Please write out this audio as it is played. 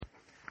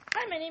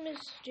my name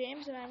is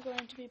James, and I'm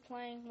going to be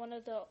playing one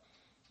of the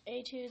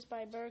Etudes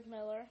by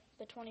Burgmüller,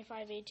 the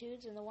 25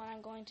 Etudes, and the one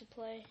I'm going to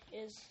play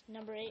is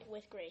number 8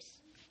 with Grace.